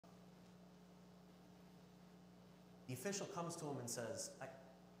The official comes to him and says,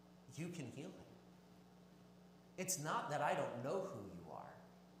 you can heal him. It's not that I don't know who you are.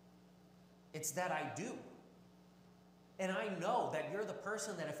 It's that I do. And I know that you're the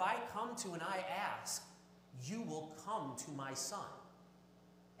person that if I come to and I ask, you will come to my son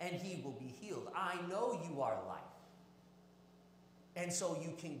and he will be healed. I know you are life. And so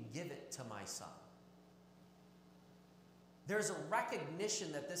you can give it to my son. There's a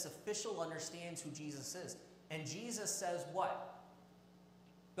recognition that this official understands who Jesus is. And Jesus says what?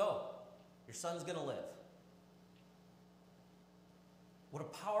 Go. Your son's going to live. What a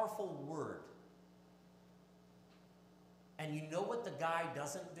powerful word. And you know what the guy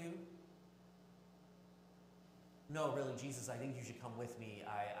doesn't do? No, really, Jesus, I think you should come with me.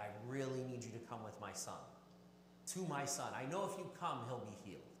 I really need you to come with my son. To my son. I know if you come, he'll be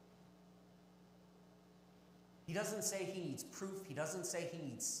healed. He doesn't say he needs proof. He doesn't say he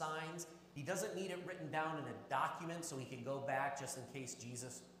needs signs. He doesn't need it written down in a document so he can go back just in case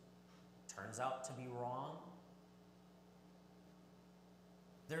Jesus turns out to be wrong.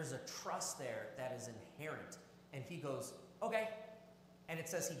 There's a trust there that is inherent. And he goes, okay. And it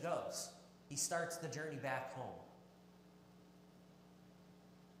says he goes. He starts the journey back home.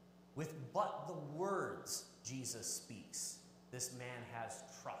 With but the words Jesus speaks, this man has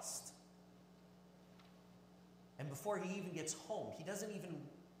trust. And before he even gets home, he doesn't even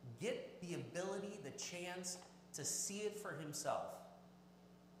get the ability, the chance to see it for himself.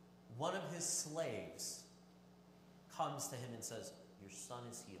 One of his slaves comes to him and says, your son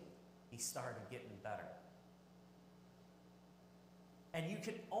is healed. He started getting better. And you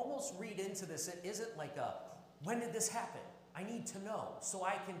can almost read into this. It isn't like a, when did this happen? I need to know so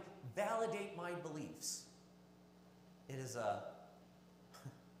I can validate my beliefs. It is a,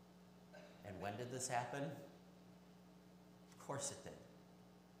 and when did this happen? Of course it did.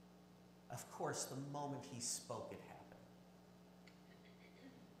 Of course, the moment he spoke, it happened.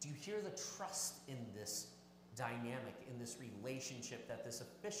 Do you hear the trust in this dynamic, in this relationship that this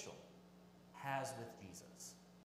official has with Jesus?